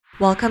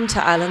Welcome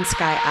to Island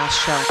Sky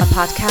Astro, a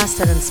podcast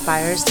that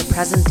inspires the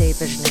present-day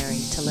visionary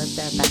to live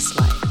their best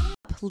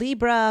life.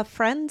 Libra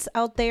friends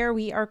out there,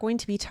 we are going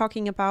to be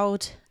talking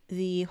about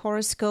the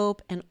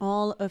horoscope and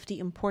all of the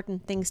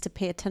important things to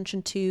pay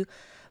attention to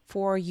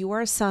for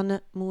your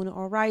sun, moon,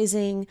 or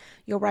rising.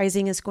 Your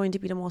rising is going to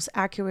be the most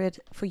accurate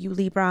for you,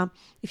 Libra.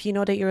 If you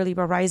know that you're a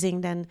Libra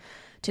rising, then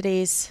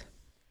today's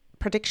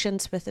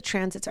predictions with the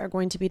transits are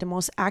going to be the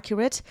most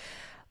accurate.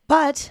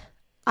 But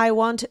I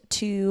want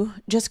to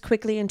just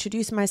quickly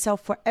introduce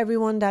myself for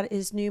everyone that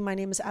is new. My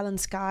name is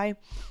Island Sky.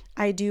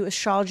 I do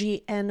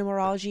astrology and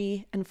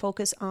numerology and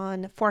focus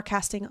on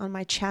forecasting on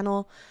my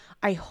channel.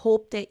 I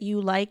hope that you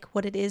like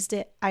what it is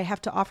that I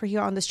have to offer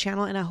here on this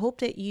channel, and I hope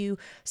that you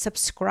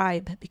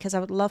subscribe because I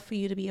would love for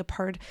you to be a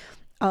part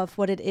of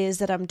what it is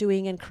that I'm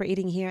doing and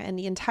creating here and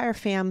the entire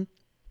fam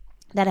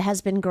that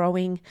has been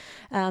growing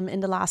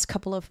in the last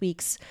couple of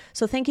weeks.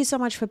 So thank you so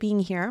much for being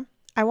here.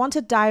 I want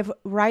to dive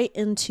right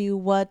into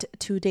what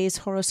today's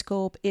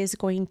horoscope is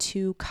going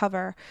to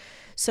cover.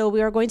 So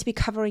we are going to be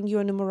covering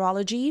your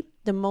numerology,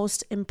 the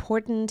most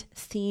important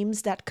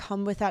themes that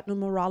come with that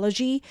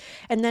numerology.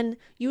 And then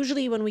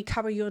usually when we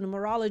cover your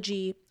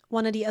numerology,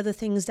 one of the other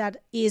things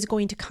that is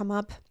going to come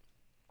up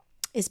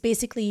is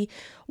basically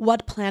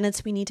what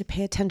planets we need to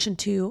pay attention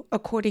to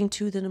according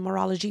to the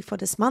numerology for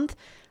this month.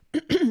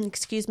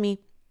 Excuse me.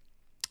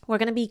 We're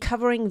going to be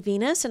covering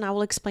Venus, and I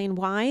will explain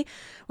why.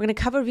 We're going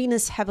to cover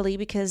Venus heavily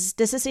because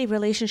this is a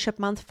relationship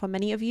month for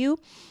many of you.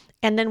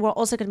 And then we're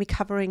also going to be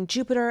covering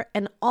Jupiter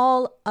and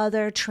all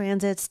other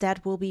transits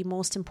that will be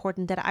most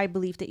important that I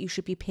believe that you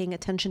should be paying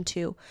attention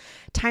to.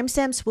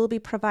 Timestamps will be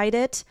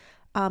provided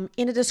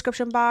in the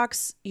description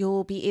box.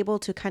 You'll be able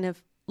to kind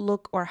of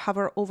look or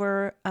hover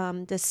over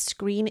the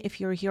screen.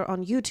 If you're here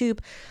on YouTube,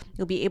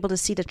 you'll be able to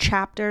see the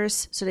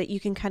chapters so that you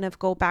can kind of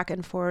go back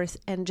and forth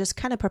and just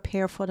kind of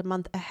prepare for the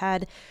month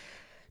ahead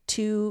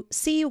to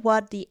see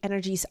what the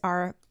energies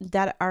are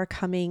that are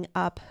coming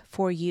up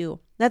for you.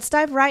 Let's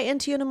dive right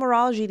into your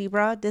numerology,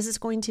 Libra. This is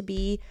going to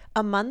be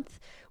a month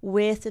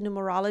with the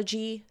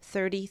numerology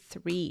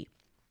 33.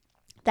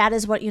 That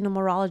is what your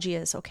numerology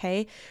is,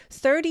 okay?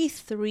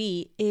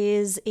 33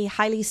 is a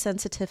highly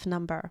sensitive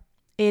number.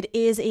 It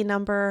is a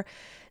number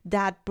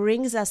that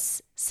brings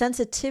us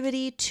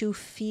sensitivity to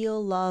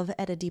feel love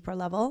at a deeper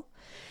level.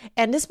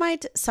 And this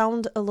might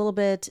sound a little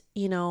bit,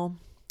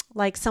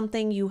 like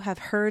something you have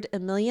heard a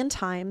million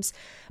times,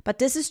 but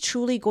this is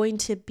truly going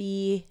to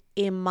be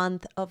a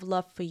month of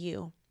love for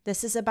you.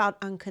 This is about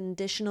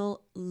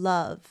unconditional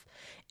love,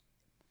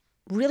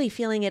 really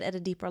feeling it at a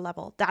deeper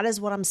level. That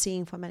is what I'm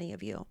seeing for many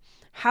of you.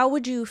 How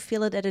would you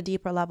feel it at a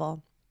deeper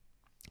level?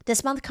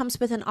 This month comes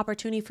with an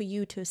opportunity for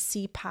you to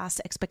see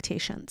past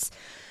expectations,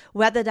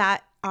 whether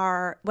that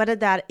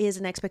is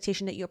an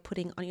expectation that you're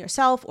putting on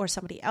yourself or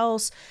somebody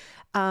else.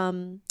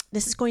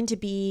 This is going to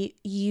be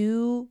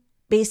you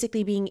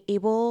basically being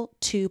able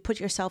to put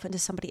yourself into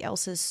somebody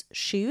else's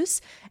shoes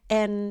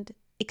and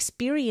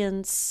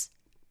experience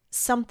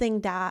something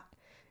that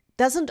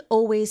doesn't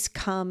always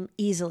come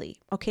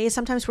easily. Okay,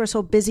 sometimes we're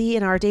so busy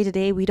in our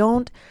day-to-day, we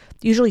don't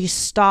usually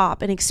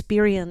stop and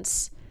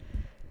experience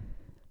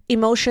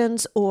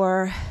emotions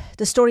or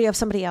the story of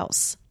somebody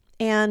else.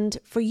 And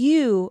for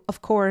you, of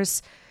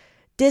course,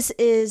 this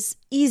is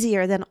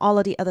easier than all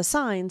of the other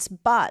signs,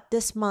 but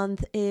this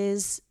month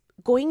is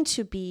going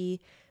to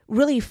be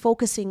really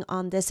focusing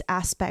on this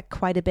aspect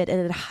quite a bit, and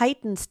it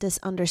heightens this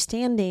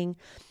understanding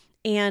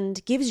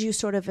and gives you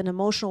sort of an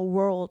emotional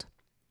world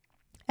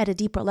at a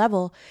deeper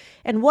level.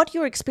 And what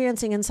you're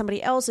experiencing in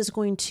somebody else is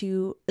going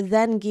to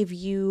then give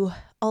you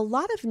a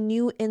lot of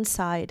new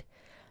insight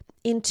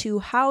into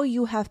how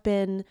you have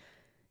been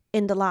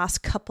in the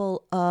last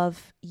couple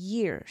of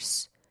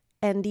years.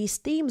 And these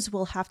themes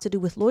will have to do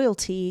with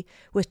loyalty,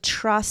 with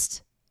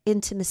trust,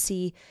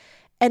 intimacy,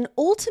 and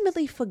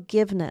ultimately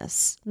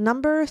forgiveness.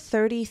 Number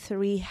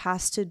 33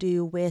 has to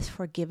do with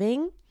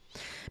forgiving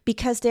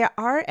because there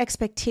are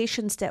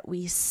expectations that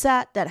we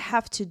set that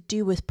have to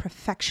do with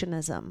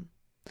perfectionism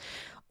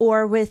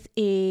or with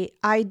an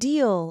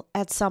ideal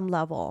at some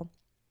level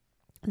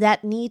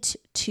that need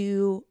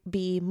to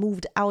be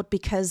moved out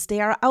because they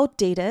are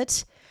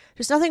outdated.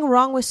 There's nothing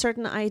wrong with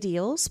certain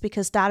ideals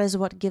because that is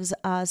what gives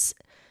us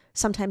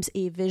sometimes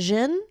a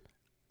vision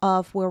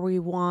of where we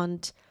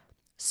want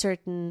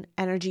certain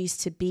energies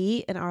to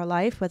be in our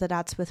life, whether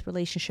that's with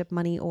relationship,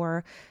 money,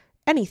 or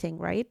anything,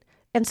 right?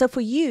 And so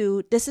for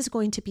you, this is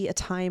going to be a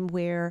time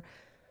where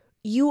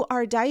you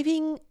are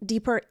diving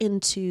deeper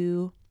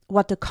into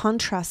what the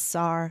contrasts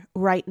are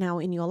right now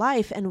in your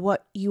life and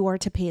what you are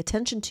to pay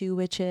attention to,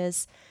 which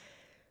is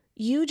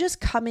you just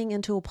coming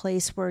into a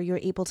place where you're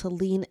able to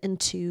lean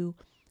into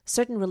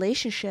certain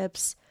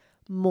relationships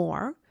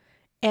more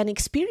and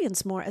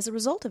experience more as a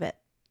result of it,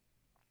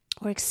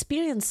 or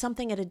experience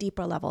something at a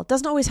deeper level. It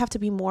doesn't always have to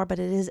be more, but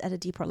it is at a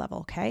deeper level,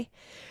 okay?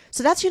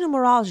 So that's your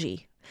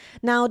numerology.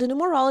 Now, the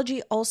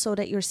numerology also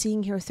that you're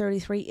seeing here,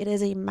 33, it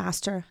is a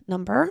master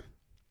number,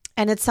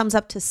 and it sums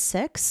up to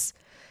 6.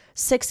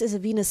 6 is a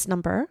Venus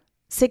number.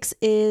 6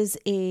 is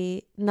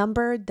a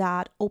number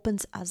that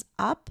opens us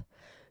up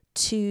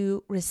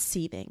to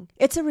receiving.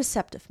 It's a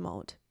receptive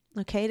mode.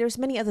 Okay. There's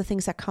many other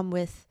things that come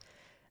with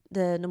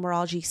the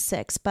numerology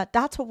 6, but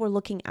that's what we're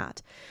looking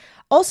at.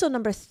 Also,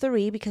 number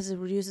 3, because it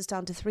reduces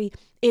down to 3,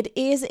 it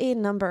is a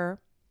number.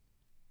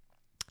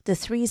 The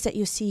 3s that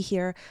you see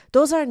here,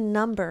 those are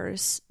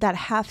numbers that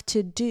have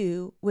to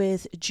do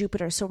with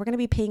Jupiter. So we're going to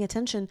be paying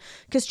attention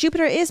because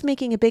Jupiter is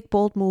making a big,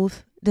 bold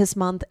move this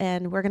month,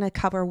 and we're going to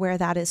cover where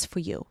that is for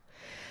you.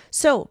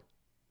 So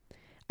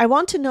I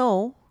want to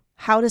know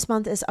how this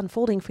month is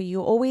unfolding for you.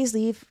 Always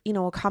leave,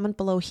 a comment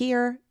below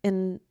here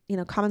in,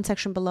 comment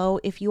section below.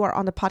 If you are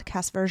on the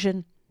podcast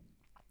version,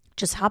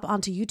 just hop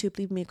onto YouTube,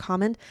 leave me a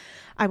comment.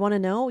 I want to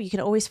know. You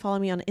can always follow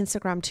me on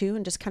Instagram too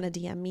and just kind of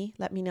DM me.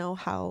 Let me know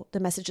how the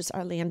messages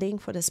are landing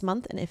for this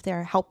month and if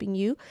they're helping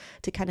you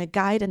to kind of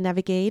guide and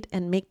navigate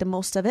and make the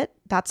most of it.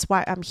 That's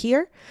why I'm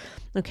here.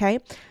 Okay.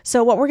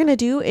 So what we're going to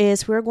do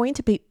is we're going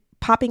to be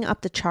popping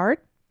up the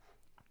chart.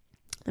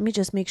 Let me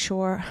just make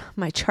sure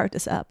my chart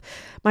is up.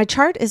 My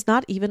chart is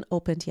not even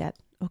opened yet.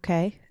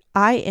 Okay.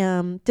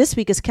 This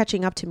week is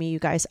catching up to me, you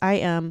guys. I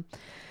am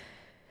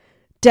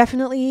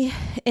definitely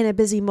in a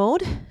busy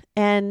mode.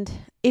 And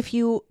if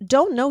you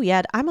don't know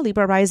yet, I'm a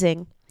Libra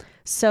rising.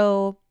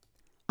 So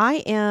I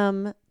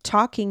am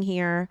talking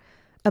here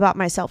about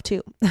myself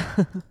too.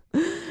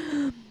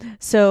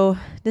 So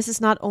this is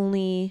not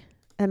only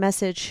a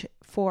message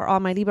for all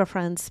my Libra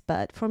friends,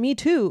 but for me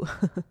too.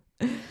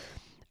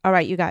 All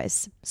right, you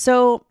guys.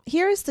 So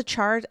here's the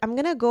chart. I'm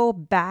going to go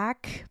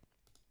back.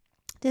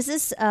 This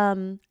is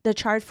the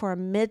chart for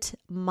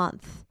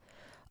mid-month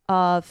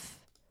of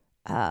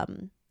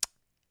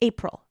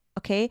April,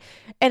 okay?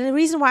 And the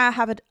reason why I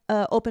have it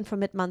open for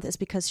mid-month is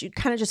because you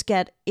kind of just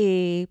get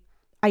a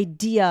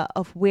idea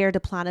of where the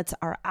planets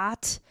are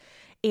at.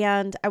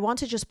 And I want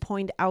to just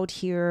point out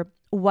here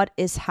what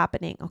is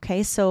happening,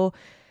 okay? So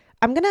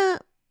I'm going to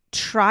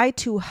try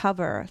to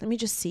hover. Let me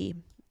just see.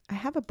 I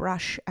have a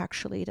brush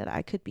actually that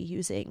I could be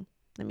using.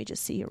 Let me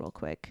just see here real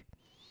quick.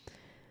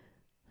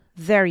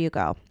 There you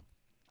go.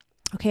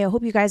 Okay, I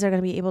hope you guys are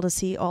going to be able to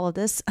see all of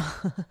this.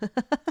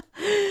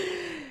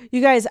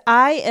 You guys,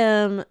 I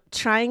am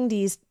trying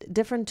these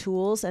different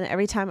tools, and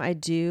every time I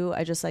do,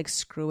 I just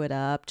screw it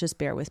up. Just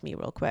bear with me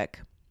real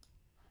quick.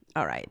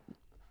 All right.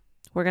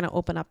 We're going to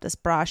open up this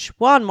brush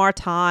one more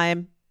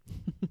time.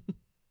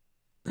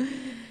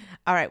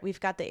 All right, we've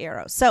got the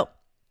arrow. So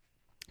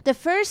the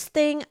first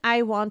thing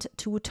I want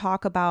to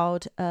talk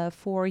about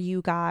for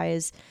you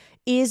guys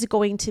is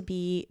going to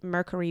be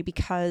Mercury,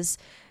 because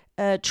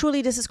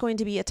truly this is going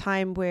to be a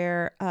time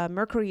where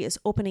Mercury is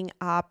opening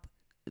up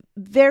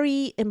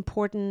very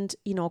important,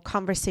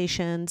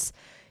 conversations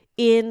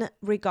in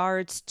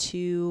regards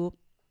to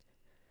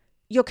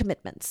your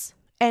commitments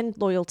and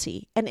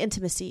loyalty and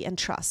intimacy and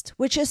trust,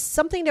 which is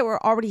something that we're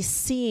already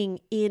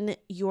seeing in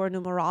your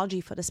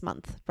numerology for this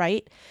month,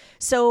 right?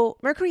 So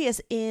Mercury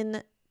is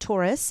in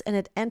Taurus, and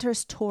it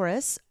enters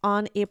Taurus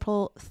on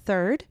April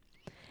 3rd.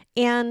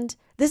 And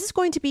this is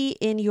going to be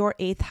in your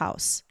 8th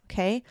house,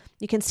 okay?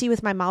 You can see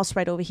with my mouse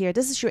right over here,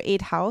 this is your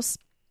 8th house.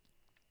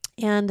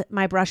 And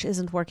my brush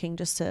isn't working,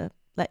 just to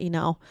let you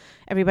know.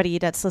 Everybody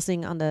that's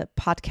listening on the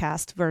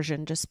podcast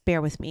version, just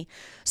bear with me.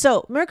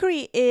 So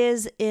Mercury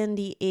is in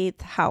the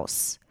 8th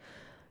house.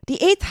 The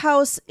 8th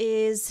house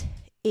is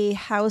a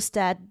house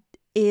that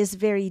is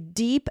very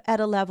deep at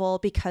a level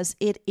because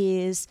it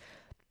is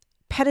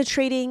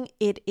penetrating.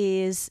 It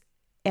is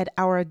at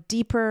our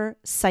deeper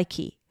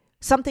psyche.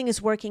 Something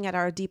is working at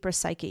our deeper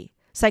psyche,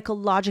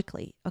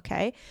 psychologically,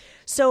 okay?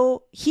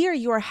 So here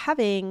you are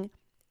having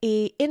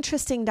a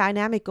interesting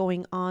dynamic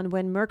going on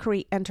when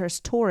Mercury enters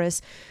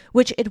Taurus,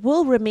 which it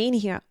will remain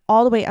here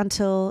all the way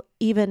until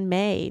even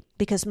May,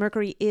 because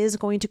Mercury is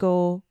going to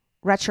go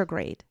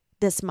retrograde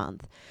this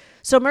month.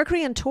 So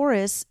Mercury and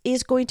Taurus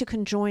is going to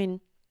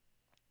conjoin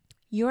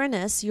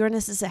Uranus.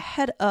 Uranus is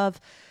ahead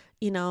of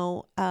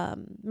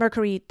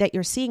Mercury that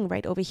you're seeing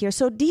right over here.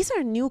 So these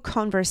are new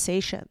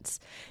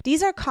conversations.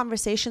 These are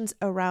conversations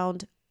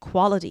around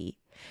quality.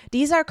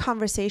 These are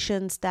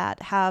conversations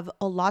that have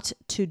a lot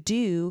to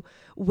do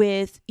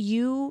with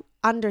you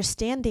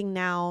understanding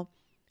now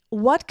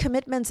what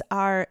commitments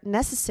are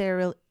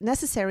necessary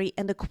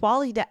and the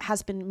quality that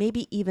has been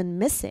maybe even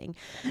missing.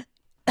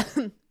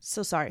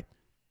 So sorry.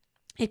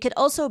 It could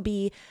also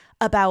be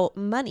about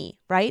money,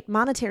 right?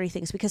 Monetary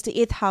things, because the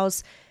 8th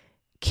house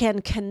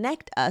can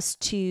connect us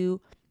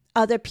to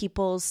other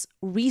people's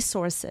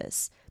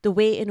resources, the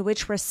way in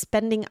which we're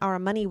spending our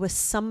money with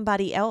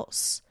somebody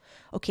else.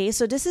 Okay,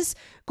 so this is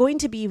going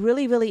to be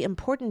really, really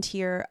important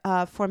here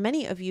for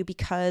many of you,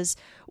 because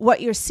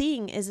what you're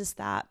seeing is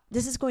that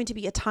this is going to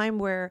be a time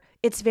where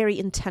it's very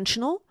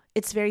intentional,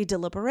 it's very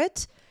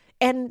deliberate,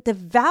 and the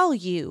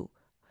value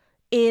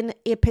in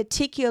a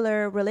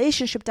particular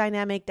relationship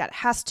dynamic that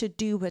has to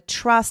do with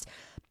trust,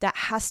 that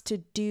has to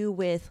do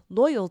with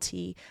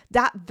loyalty,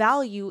 that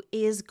value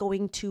is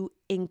going to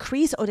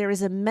increase, or there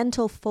is a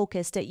mental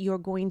focus that you're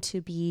going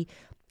to be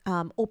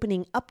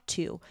opening up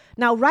to.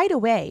 Now, right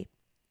away,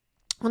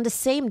 on the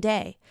same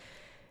day,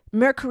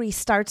 Mercury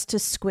starts to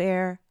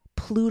square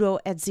Pluto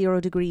at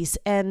 0 degrees.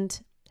 And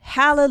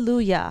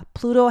Hallelujah.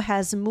 Pluto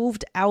has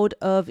moved out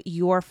of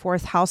your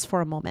fourth house for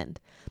a moment.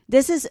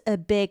 This is a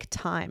big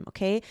time,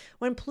 okay?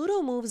 When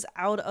Pluto moves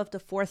out of the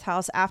fourth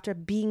house after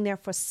being there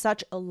for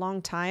such a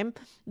long time,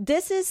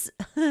 this is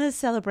a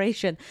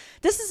celebration.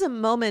 This is a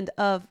moment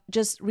of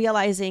just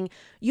realizing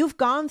you've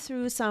gone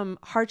through some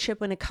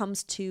hardship when it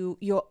comes to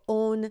your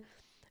own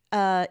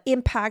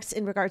impacts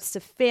in regards to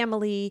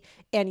family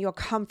and your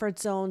comfort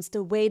zones,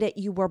 the way that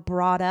you were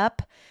brought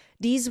up.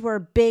 These were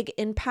big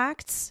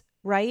impacts,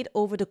 right?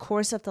 Over the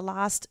course of the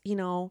last,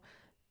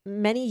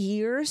 many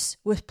years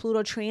with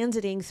Pluto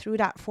transiting through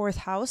that fourth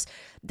house,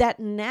 that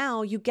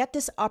now you get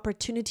this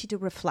opportunity to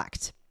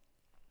reflect.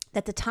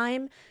 That the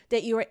time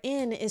that you're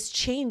in is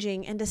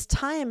changing, and this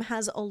time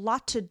has a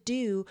lot to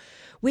do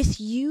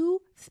with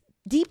you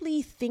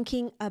deeply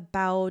thinking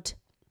about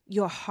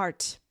your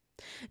heart,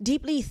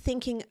 deeply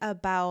thinking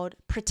about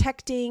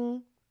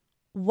protecting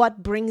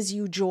what brings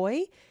you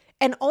joy,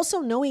 and also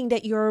knowing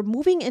that you're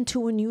moving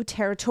into a new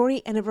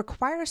territory, and it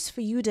requires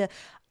for you to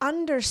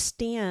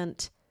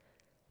understand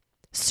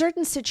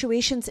certain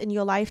situations in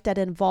your life that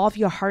involve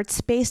your heart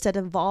space, that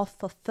involve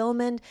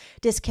fulfillment.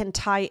 This can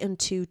tie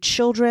into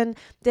children.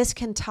 This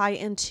can tie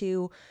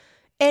into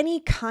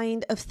any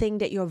kind of thing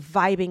that you're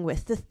vibing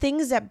with, the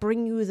things that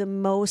bring you the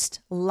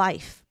most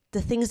life,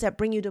 the things that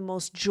bring you the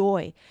most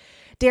joy.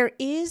 There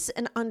is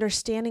an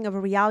understanding of a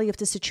reality of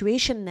the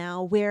situation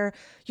now where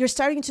you're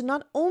starting to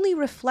not only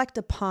reflect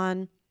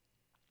upon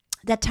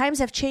that times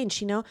have changed,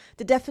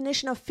 the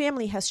definition of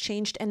family has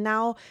changed, and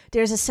now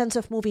there's a sense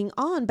of moving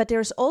on, but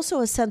there's also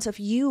a sense of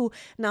you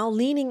now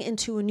leaning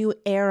into a new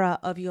era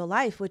of your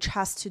life, which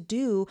has to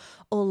do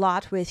a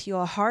lot with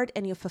your heart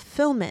and your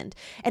fulfillment.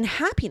 And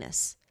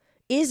happiness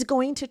is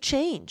going to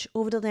change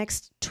over the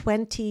next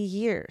 20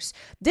 years.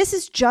 This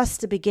is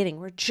just the beginning.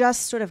 We're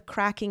just sort of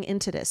cracking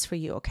into this for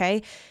you,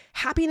 okay?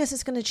 Happiness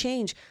is going to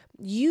change.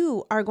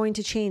 You are going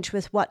to change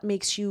with what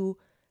makes you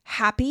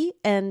happy,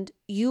 and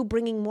you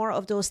bringing more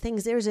of those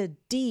things. There's a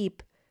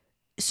deep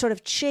sort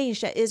of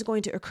change that is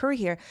going to occur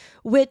here,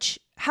 which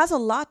has a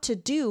lot to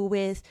do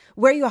with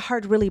where your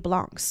heart really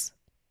belongs.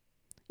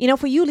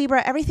 For you,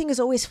 Libra, everything is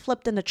always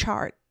flipped in the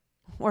chart,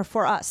 or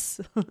for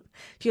us,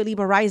 if you're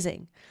Libra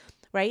rising,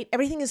 right?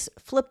 Everything is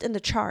flipped in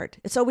the chart.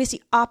 It's always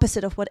the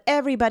opposite of what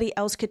everybody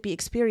else could be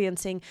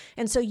experiencing.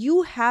 And so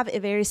you have a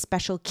very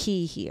special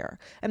key here.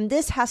 And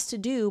this has to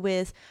do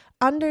with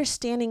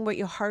understanding where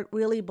your heart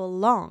really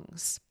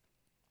belongs.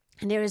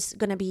 And there is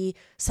going to be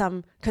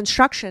some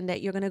construction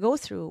that you're going to go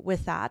through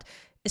with that,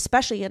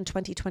 especially in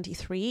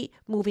 2023,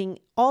 moving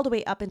all the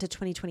way up into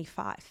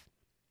 2025.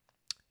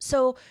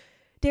 So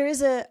there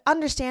is an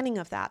understanding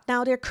of that.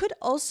 Now, there could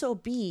also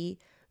be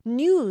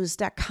news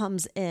that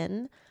comes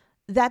in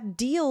that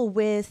deal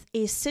with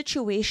a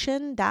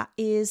situation that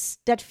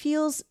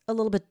feels a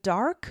little bit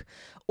dark,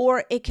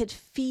 or it could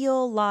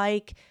feel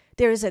like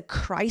there is a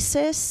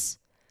crisis.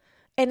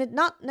 And it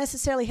not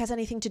necessarily has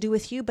anything to do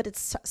with you, but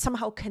it's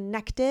somehow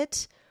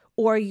connected,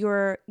 or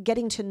you're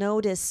getting to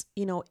know this,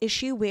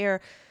 issue where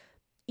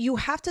you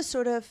have to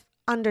sort of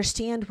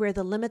understand where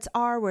the limits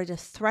are, where the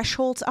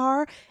thresholds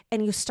are,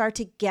 and you start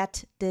to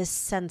get this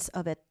sense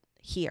of it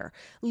here.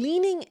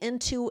 Leaning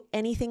into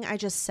anything I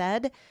just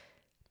said,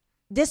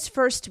 this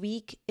first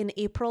week in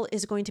April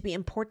is going to be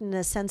important in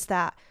the sense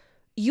that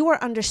you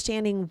are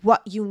understanding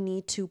what you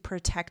need to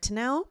protect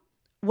now,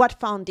 what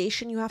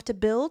foundation you have to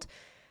build,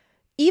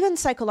 even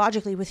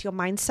psychologically with your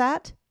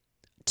mindset,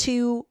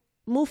 to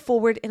move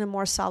forward in a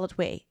more solid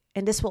way.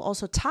 And this will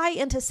also tie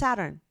into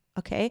Saturn,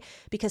 okay?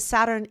 Because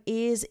Saturn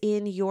is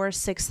in your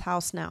sixth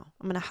house now.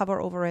 I'm going to hover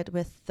over it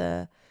with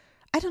I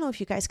don't know if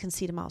you guys can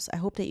see the mouse. I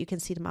hope that you can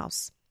see the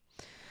mouse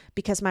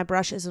because my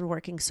brush isn't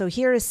working. So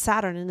here is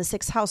Saturn in the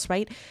sixth house,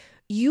 right?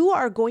 You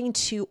are going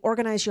to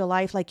organize your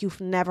life like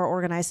you've never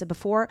organized it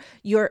before.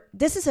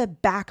 This is a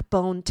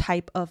backbone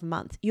type of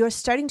month. You're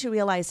starting to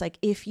realize, like,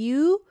 if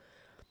you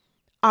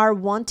are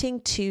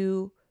wanting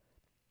to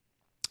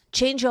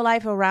change your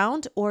life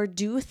around or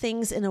do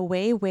things in a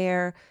way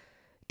where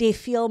they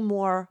feel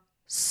more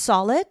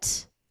solid,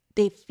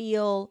 they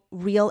feel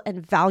real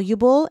and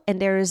valuable, and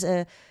there is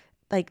a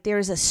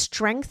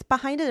strength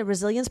behind it, a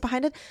resilience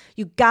behind it,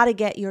 you got to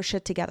get your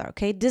shit together,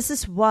 okay? This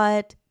is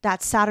what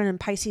that Saturn in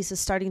Pisces is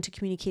starting to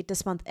communicate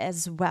this month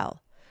as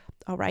well,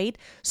 all right?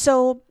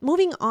 So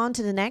moving on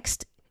to the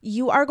next,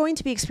 you are going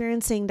to be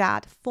experiencing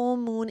that full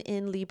moon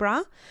in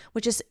Libra,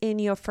 which is in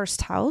your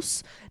first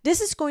house. This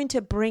is going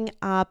to bring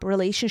up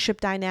relationship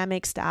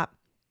dynamics that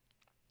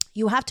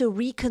you have to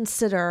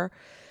reconsider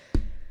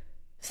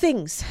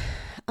things,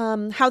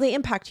 how they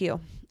impact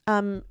you.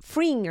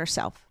 Freeing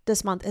yourself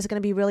this month is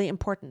going to be really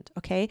important,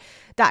 okay?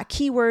 That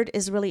keyword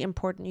is really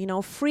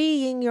important,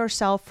 freeing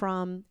yourself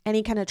from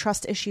any kind of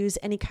trust issues,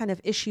 any kind of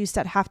issues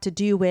that have to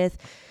do with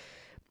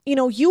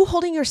you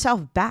holding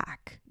yourself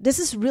back. This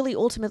is really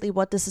ultimately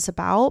what this is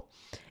about.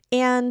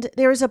 And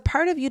there is a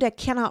part of you that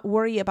cannot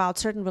worry about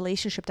certain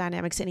relationship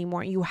dynamics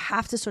anymore. You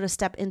have to sort of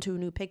step into a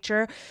new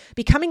picture,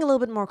 becoming a little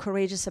bit more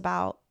courageous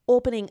about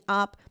opening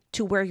up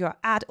to where you're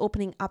at,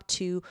 opening up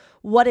to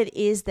what it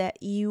is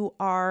that you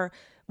are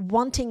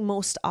wanting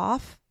most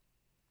of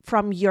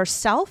from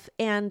yourself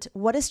and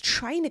what is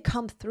trying to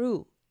come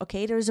through.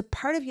 Okay, there's a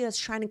part of you that's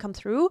trying to come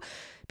through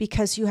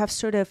because you have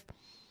sort of,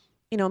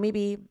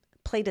 maybe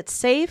played it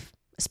safe,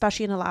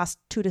 especially in the last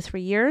 2 to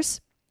 3 years.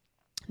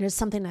 There's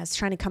something that's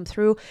trying to come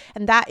through,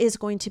 and that is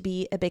going to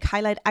be a big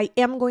highlight. I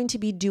am going to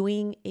be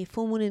doing a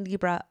full moon in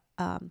Libra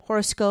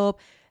horoscope.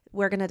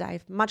 We're going to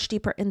dive much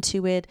deeper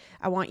into it.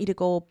 I want you to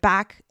go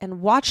back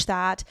and watch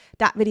that.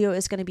 That video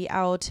is going to be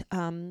out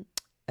in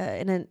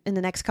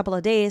the next couple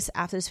of days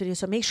after this video.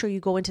 So make sure you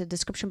go into the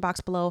description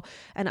box below,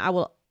 and I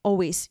will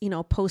always,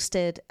 post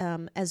it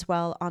as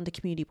well on the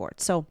community board.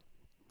 So,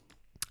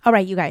 all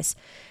right, you guys.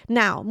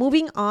 Now,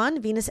 moving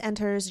on, Venus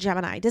enters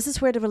Gemini. This is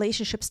where the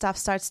relationship stuff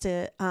starts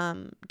to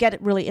get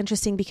really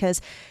interesting,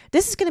 because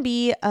this is going to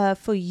be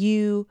for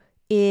you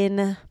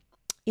in,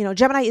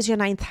 Gemini is your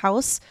 9th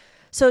house.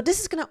 So this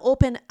is going to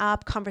open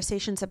up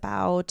conversations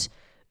about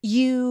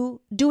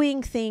you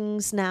doing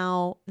things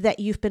now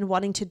that you've been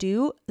wanting to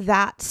do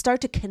that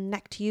start to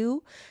connect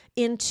you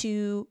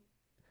into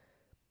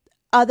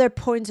other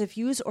points of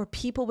views or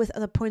people with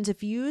other points of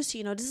views.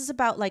 This is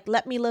about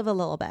let me live a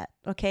little bit.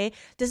 Okay.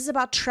 This is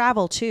about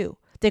travel too.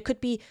 There could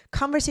be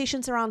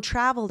conversations around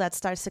travel that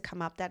starts to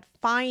come up that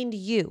find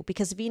you,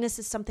 because Venus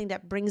is something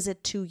that brings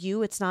it to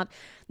you. It's not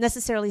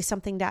necessarily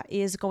something that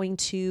is going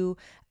to,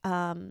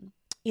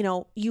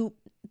 you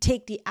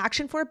take the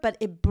action for it, but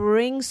it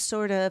brings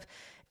sort of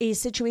a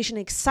situation,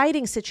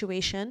 exciting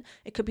situation.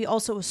 It could be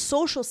also a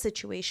social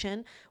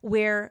situation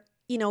where,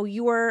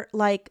 you are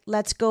like,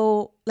 let's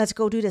go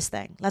do this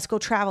thing. Let's go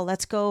travel.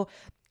 Let's go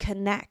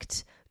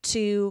connect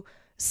to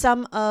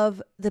some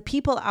of the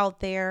people out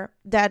there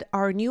that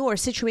are new, or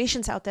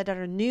situations out there that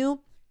are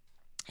new.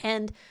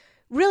 And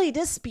really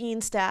this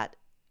means that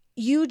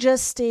you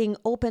just staying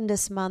open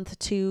this month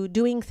to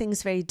doing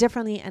things very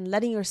differently and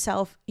letting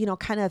yourself,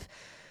 kind of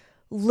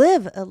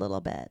live a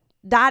little bit.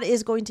 That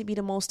is going to be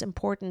the most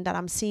important that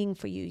I'm seeing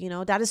for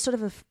you. That is sort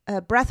of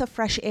a breath of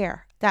fresh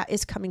air that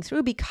is coming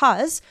through,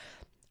 because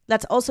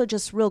let's also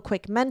just real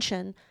quick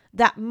mention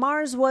that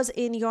Mars was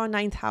in your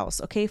 9th house,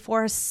 okay,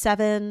 for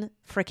 7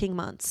 freaking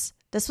months.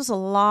 This was a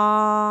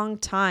long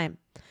time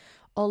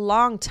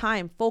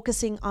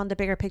focusing on the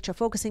bigger picture,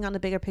 focusing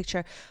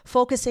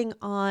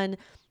on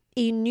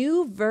a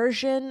new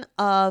version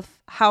of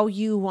how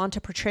you want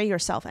to portray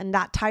yourself. And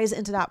that ties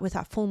into that with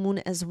that full moon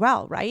as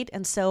well, right?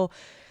 And so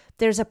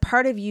there's a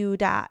part of you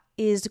that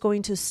is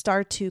going to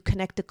start to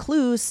connect the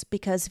clues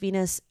because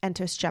Venus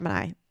enters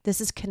Gemini. This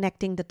is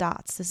connecting the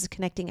dots. This is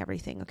connecting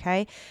everything,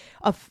 okay,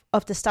 of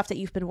the stuff that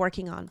you've been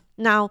working on.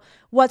 Now,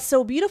 what's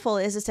so beautiful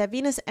is that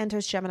Venus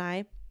enters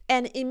Gemini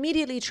and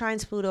immediately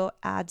trines Pluto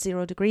at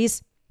 0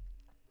 degrees.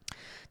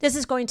 This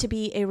is going to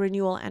be a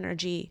renewal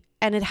energy,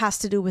 and it has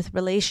to do with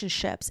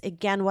relationships.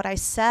 Again, what I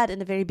said in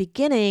the very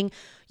beginning,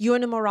 your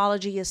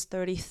numerology is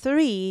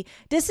 33.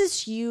 This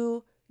is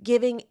you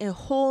giving a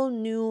whole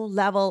new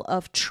level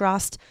of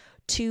trust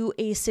to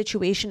a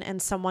situation and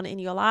someone in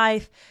your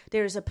life.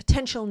 There's a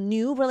potential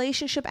new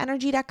relationship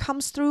energy that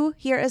comes through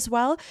here as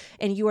well.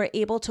 And you are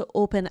able to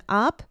open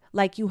up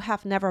like you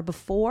have never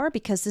before,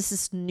 because this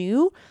is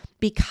new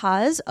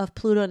because of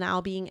Pluto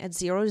now being at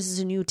 0. This is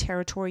a new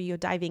territory you're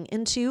diving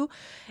into.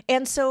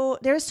 And so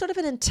there's sort of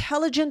an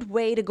intelligent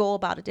way to go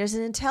about it. There's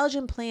an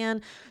intelligent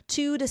plan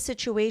to the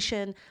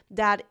situation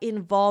that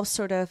involves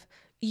sort of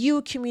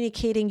you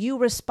communicating, you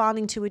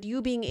responding to it,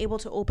 you being able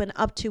to open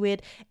up to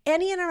it.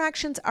 Any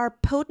interactions are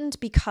potent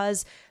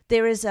because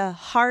there is a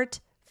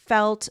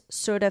heartfelt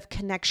sort of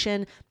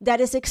connection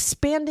that is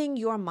expanding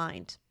your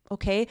mind,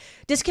 okay?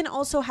 This can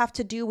also have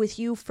to do with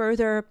you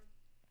further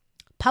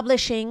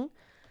publishing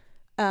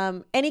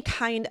any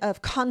kind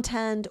of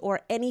content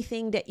or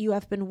anything that you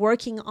have been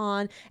working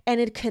on,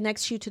 and it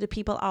connects you to the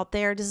people out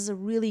there. This is a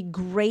really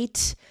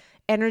great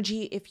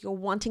energy if you're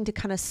wanting to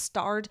kind of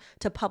start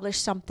to publish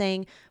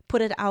something,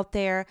 put it out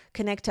there,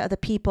 connect to other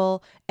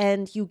people,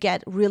 and you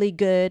get really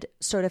good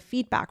sort of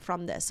feedback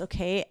from this,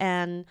 okay?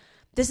 And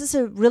this is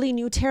a really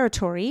new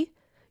territory.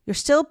 You're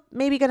still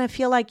maybe going to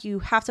feel like you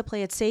have to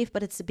play it safe,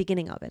 but it's the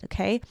beginning of it,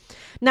 okay?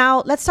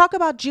 Now, let's talk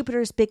about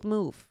Jupiter's big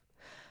move.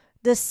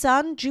 The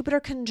Sun-Jupiter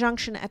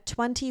conjunction at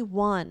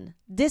 21.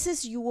 This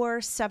is your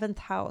 7th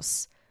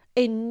house,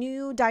 a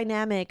new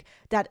dynamic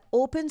that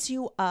opens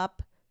you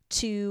up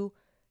to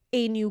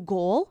a new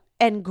goal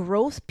and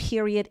growth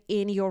period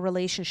in your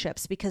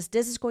relationships, because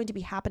this is going to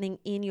be happening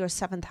in your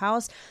 7th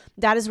house.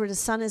 That is where the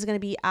Sun is going to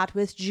be at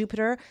with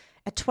Jupiter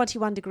at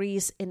 21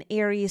 degrees in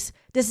Aries.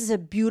 This is a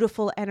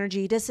beautiful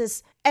energy. This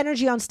is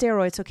energy on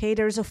steroids, okay?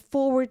 There's a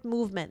forward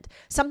movement.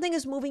 Something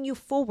is moving you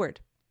forward.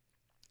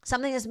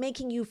 Something is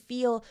making you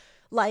feel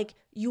like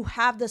you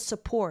have the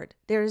support.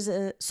 There's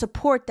a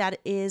support that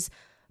is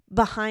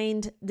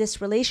behind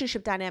this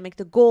relationship dynamic,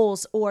 the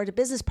goals or the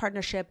business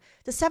partnership.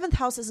 The 7th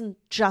house isn't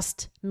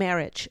just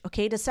marriage,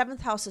 okay? The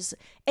 7th house is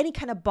any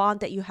kind of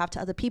bond that you have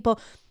to other people.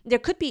 There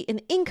could be an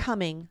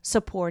incoming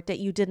support that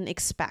you didn't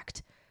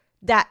expect.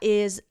 that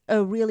is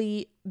a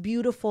really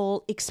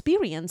beautiful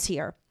experience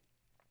here.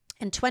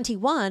 And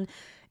 21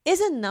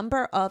 is a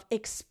number of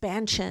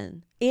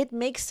expansion. It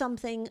makes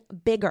something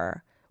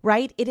bigger,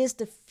 right? It is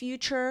the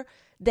future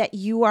that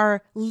you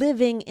are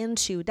living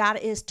into.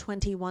 That is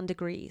 21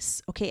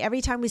 degrees. Okay,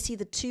 every time we see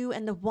the 2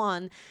 and the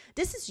 1,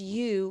 this is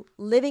you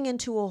living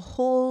into a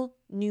whole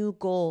new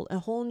goal, a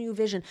whole new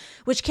vision,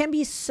 which can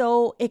be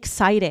so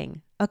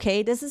exciting.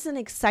 Okay, this is an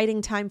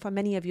exciting time for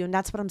many of you, and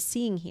that's what I'm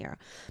seeing here.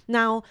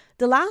 Now,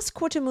 the last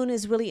quarter moon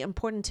is really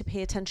important to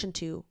pay attention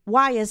to.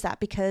 Why is that?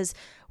 Because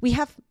we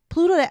have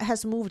Pluto that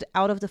has moved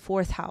out of the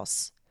 4th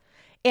house.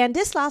 And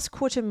this last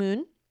quarter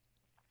moon,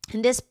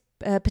 in this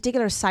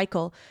particular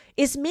cycle,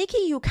 is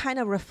making you kind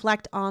of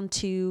reflect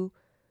onto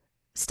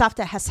stuff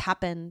that has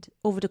happened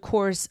over the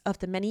course of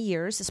the many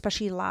years,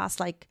 especially the last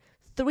like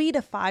 3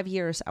 to 5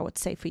 years, I would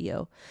say for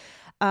you,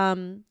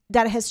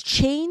 that has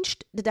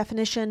changed the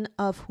definition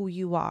of who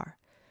you are.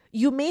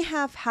 You may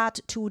have had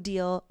to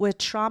deal with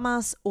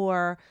traumas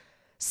or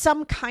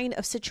some kind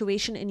of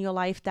situation in your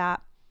life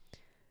that,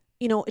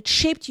 it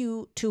shaped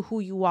you to who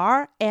you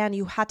are, and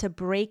you had to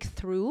break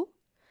through.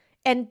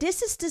 And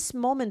this is this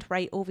moment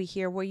right over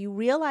here where you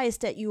realize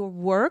that your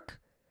work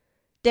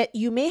that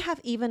you may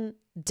have even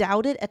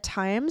doubted at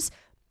times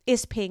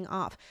is paying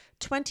off.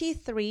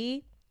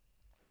 23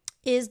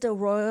 is the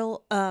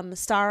royal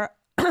star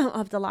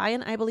of the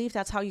lion. I believe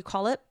that's how you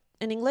call it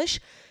in English.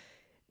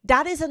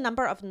 That is a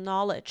number of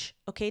knowledge.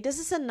 Okay, this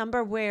is a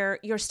number where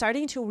you're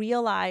starting to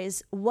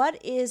realize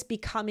what is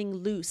becoming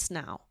loose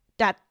now.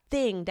 That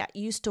thing that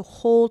used to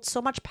hold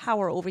so much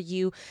power over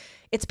you,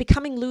 it's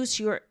becoming loose.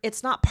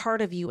 It's not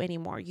part of you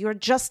anymore. You're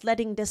just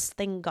letting this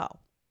thing go.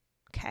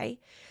 Okay,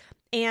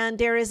 and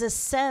there is a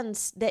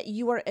sense that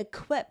you are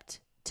equipped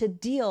to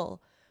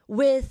deal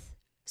with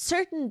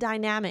certain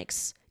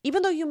dynamics,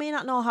 even though you may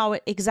not know how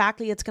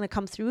exactly it's going to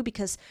come through,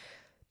 because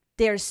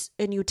there's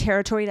a new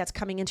territory that's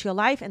coming into your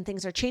life and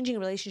things are changing.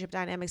 Relationship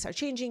dynamics are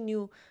changing,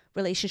 new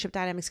relationship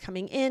dynamics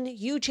coming in,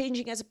 you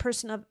changing as a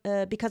person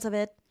because of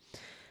it.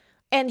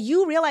 And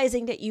you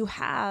realizing that you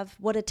have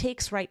what it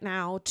takes right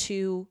now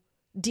to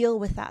deal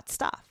with that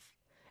stuff.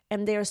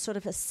 And there's sort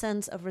of a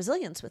sense of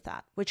resilience with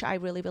that, which I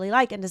really, really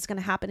like. And it's going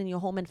to happen in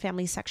your home and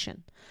family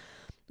section.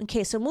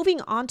 Okay, so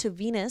moving on to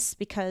Venus,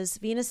 because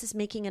Venus is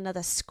making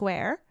another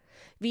square.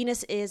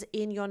 Venus is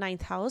in your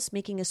 9th house,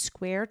 making a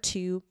square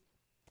to,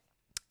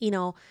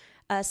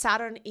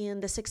 Saturn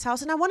in the 6th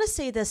house. And I want to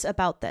say this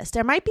about this.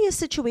 There might be a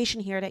situation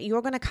here that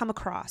you're going to come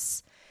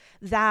across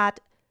that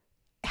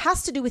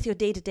has to do with your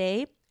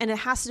day-to-day, and it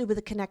has to do with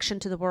a connection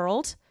to the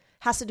world,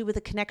 has to do with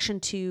a connection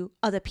to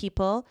other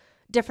people,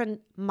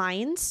 different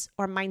minds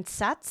or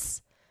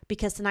mindsets,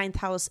 because the 9th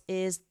house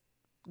is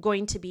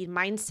going to be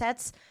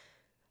mindsets,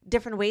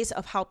 different ways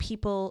of how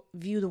people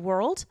view the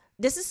world.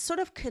 This is sort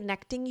of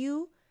connecting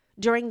you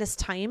during this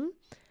time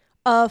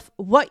of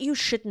what you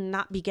should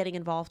not be getting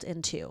involved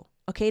into.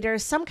 Okay,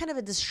 there's some kind of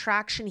a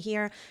distraction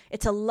here.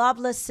 It's a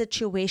loveless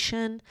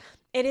situation.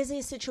 It is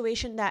a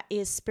situation that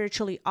is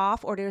spiritually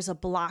off, or there's a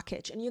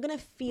blockage, and you're going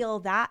to feel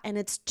that. And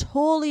it's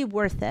totally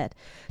worth it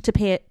to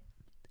pay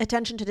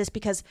attention to this,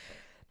 because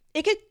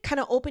it could kind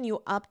of open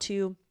you up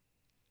to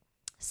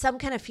some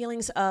kind of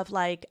feelings of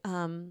like,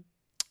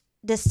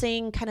 this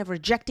thing kind of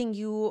rejecting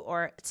you,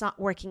 or it's not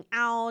working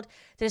out.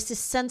 There's this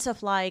sense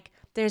of like,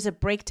 there's a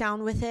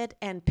breakdown with it,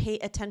 and pay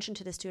attention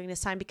to this during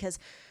this time, because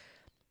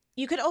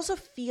you could also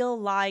feel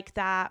like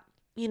that,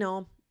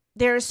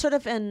 there's sort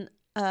of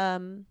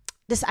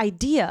this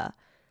idea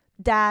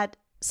that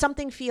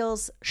something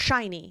feels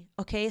shiny,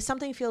 okay?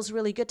 Something feels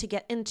really good to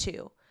get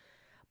into,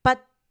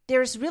 but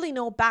there's really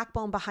no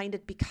backbone behind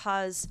it,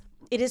 because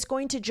it is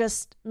going to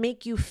just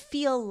make you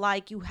feel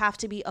like you have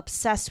to be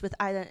obsessed with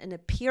either an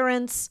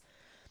appearance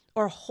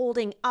or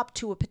holding up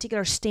to a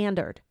particular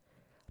standard,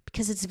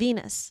 because it's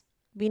Venus.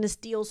 Venus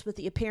deals with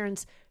the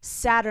appearance.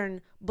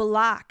 Saturn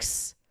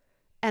blocks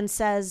and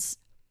says,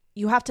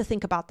 you have to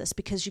think about this,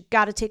 because you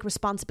got to take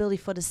responsibility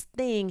for this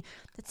thing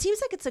that seems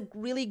like it's a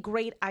really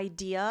great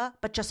idea,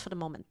 but just for the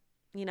moment,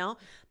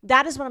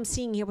 That is what I'm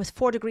seeing here with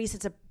 4 degrees.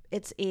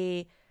 It's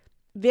a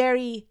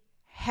very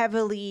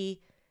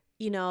heavily,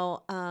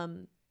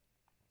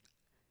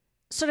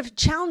 sort of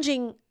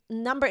challenging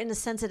number, in the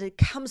sense that it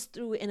comes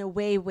through in a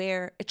way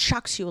where it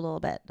shocks you a little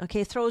bit,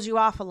 okay? Throws you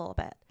off a little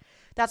bit.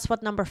 That's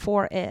what number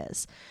 4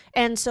 is.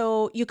 And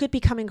so you could be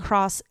coming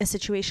across a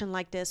situation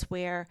like this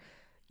where,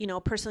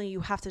 personally,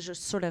 you have to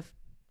just sort of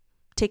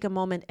take a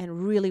moment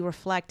and really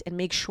reflect and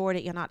make sure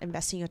that you're not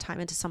investing your time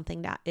into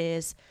something that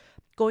is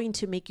going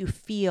to make you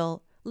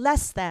feel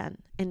less than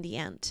in the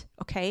end.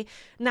 Okay.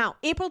 Now,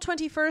 April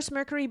 21st,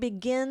 Mercury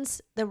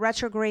begins the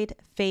retrograde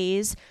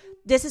phase.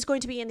 This is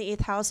going to be in the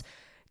 8th house.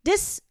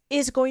 This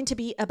is going to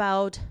be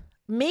about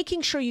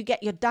making sure you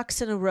get your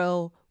ducks in a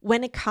row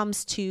when it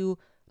comes to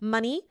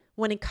money,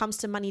 when it comes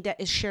to money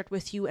that is shared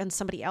with you and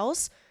somebody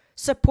else,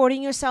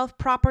 supporting yourself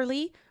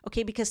properly,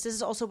 okay, because this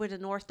is also where the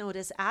North Node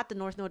is at. The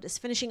North Node is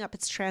finishing up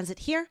its transit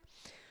here.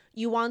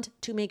 You want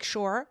to make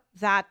sure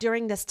that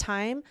during this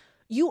time,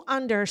 you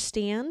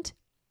understand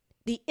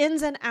the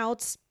ins and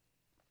outs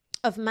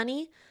of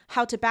money,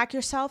 how to back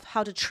yourself,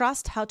 how to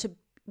trust, how to,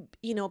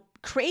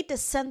 create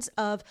this sense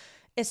of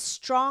a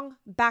strong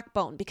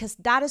backbone, because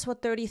that is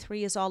what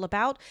 33 is all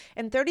about.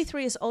 And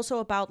 33 is also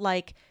about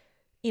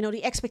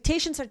the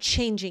expectations are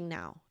changing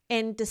now,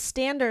 and the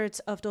standards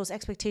of those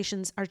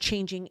expectations are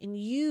changing, and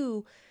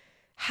you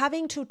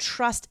having to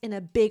trust in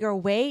a bigger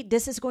way.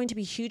 This is going to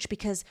be huge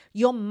because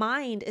your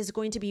mind is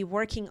going to be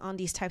working on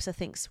these types of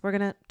things. We're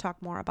going to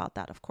talk more about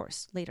that, of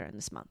course, later in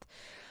this month.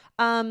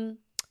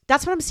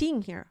 That's what I'm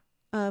seeing here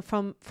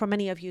from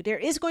many of you. There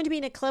is going to be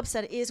an eclipse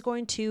that is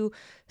going to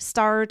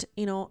start,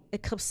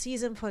 eclipse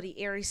season for the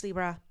Aries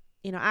Libra,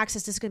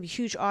 axis. This is going to be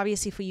huge,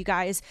 obviously, for you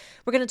guys.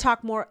 We're going to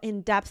talk more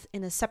in depth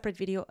in a separate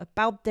video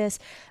about this.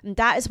 And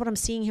that is what I'm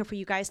seeing here for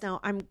you guys.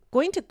 Now, I'm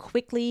going to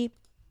quickly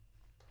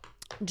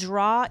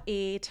draw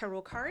a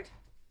tarot card.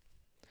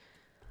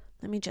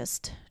 Let me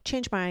just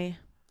change my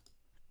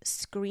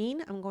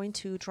screen. I'm going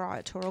to draw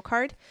a tarot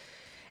card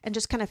and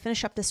just kind of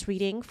finish up this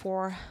reading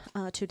for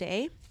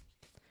today.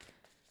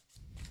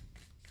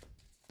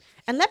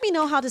 And let me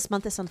know how this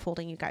month is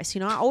unfolding, you guys.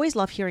 I always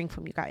love hearing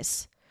from you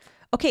guys.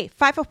 Okay,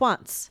 5 of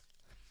Wands.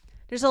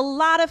 There's a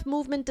lot of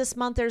movement this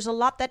month. There's a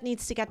lot that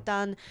needs to get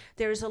done.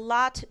 There's a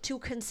lot to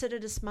consider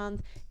this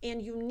month.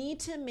 And you need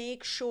to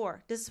make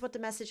sure, this is what the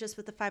message is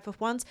with the 5 of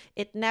Wands.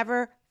 It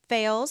never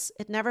fails.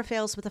 It never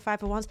fails with the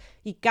 5 of Wands.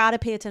 You got to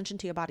pay attention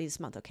to your body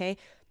this month, okay?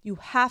 You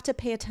have to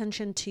pay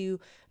attention to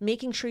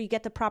making sure you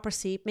get the proper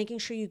sleep, making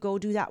sure you go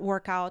do that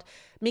workout,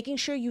 making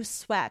sure you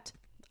sweat.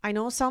 I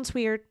know it sounds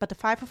weird, but the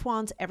 5 of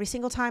Wands, every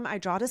single time I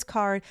draw this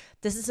card,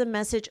 this is a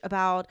message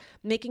about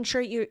making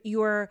sure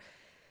you are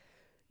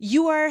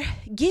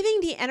giving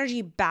the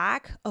energy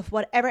back of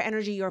whatever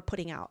energy you're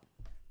putting out.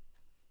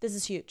 This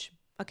is huge.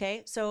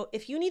 Okay. So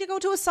if you need to go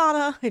to a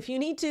sauna, if you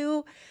need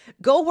to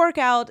go work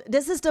out,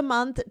 this is the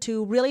month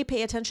to really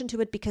pay attention to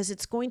it, because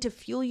it's going to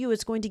fuel you.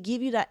 It's going to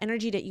give you that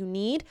energy that you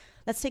need.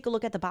 Let's take a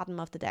look at the bottom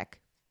of the deck.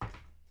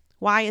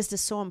 Why is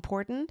this so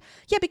important?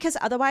 Yeah, because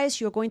otherwise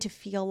you're going to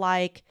feel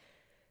like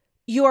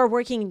you are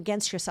working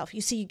against yourself.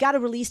 You see, you got to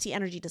release the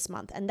energy this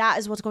month. And that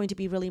is what's going to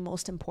be really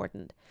most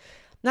important.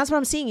 And that's what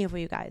I'm seeing here for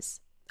you guys.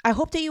 I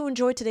hope that you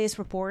enjoyed today's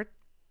report.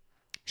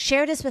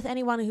 Share this with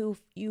anyone who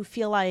you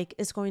feel like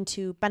is going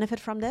to benefit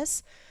from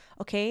this.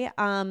 Okay.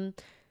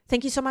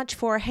 Thank you so much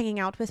for hanging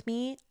out with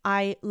me.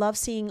 I love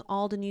seeing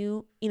all the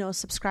new,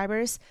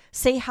 subscribers.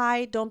 Say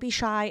hi, don't be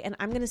shy, and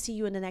I'm going to see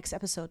you in the next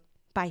episode.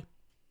 Bye.